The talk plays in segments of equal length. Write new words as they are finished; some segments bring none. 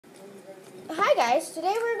Hi guys,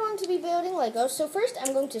 today we're going to be building Legos. So first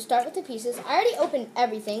I'm going to start with the pieces. I already opened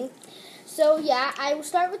everything. So yeah, I will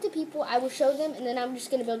start with the people, I will show them, and then I'm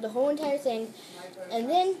just going to build the whole entire thing. And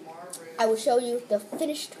then I will show you the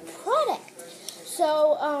finished product.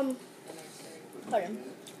 So, hold on.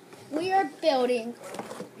 We are building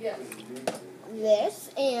this,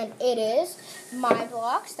 and it is My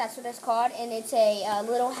Blocks, that's what it's called, and it's a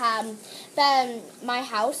little my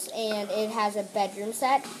house, and it has a bedroom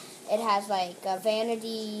set. It has like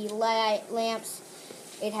vanity lamps,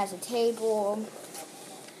 it has a table,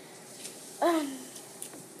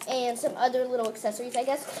 and some other little accessories, I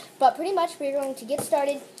guess. But pretty much we're going to get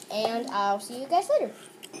started, and I'll see you guys later.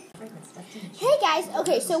 Hey guys,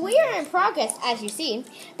 okay, so we are in progress, as you see,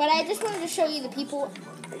 but I just wanted to show you the people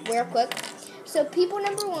real quick. So people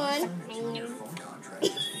number 1,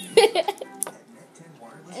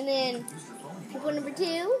 and then people number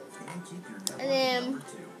 2, and then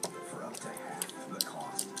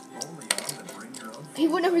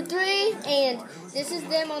people number 3, and this is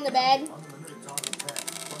them on the bed.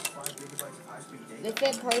 They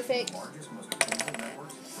fit perfect.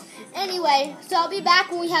 Anyway, so I'll be back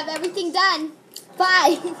when we have everything done.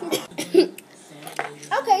 Bye.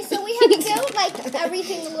 Okay, so we have built like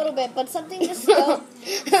everything a little bit, but something just stop.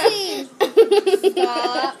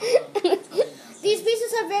 These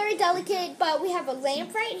pieces are very delicate, but we have a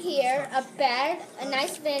lamp right here, a bed, a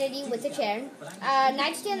nice vanity with a chair, a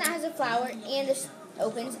nightstand that has a flower and this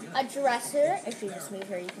opens, a dresser, if you just move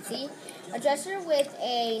here you can see, a dresser with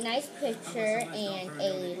a nice picture and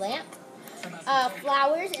a lamp,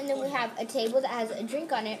 flowers, and then we have a table that has a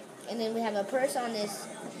drink on it, and then we have a purse on this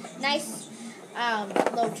nice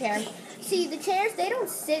little chair. See, the chairs, they don't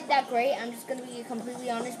sit that great, I'm just going to be completely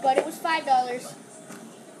honest, but it was $5.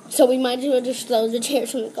 So we might as well just throw the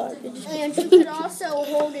chairs in the garbage. And you could also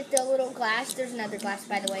hold it, the little glass. There's another glass,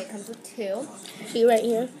 by the way. It comes with 2. See right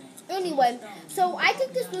here? Anyway, so I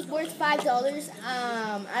think this was worth $5.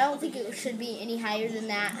 I don't think it should be any higher than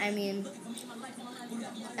that. I mean,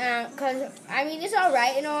 it's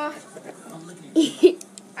alright and all.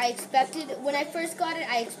 I expected, when I first got it,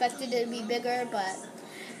 I expected it to be bigger, but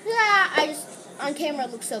yeah, on camera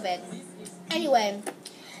it looks so big. Anyway,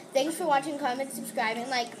 thanks for watching, comment, subscribe, and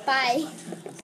like. Bye.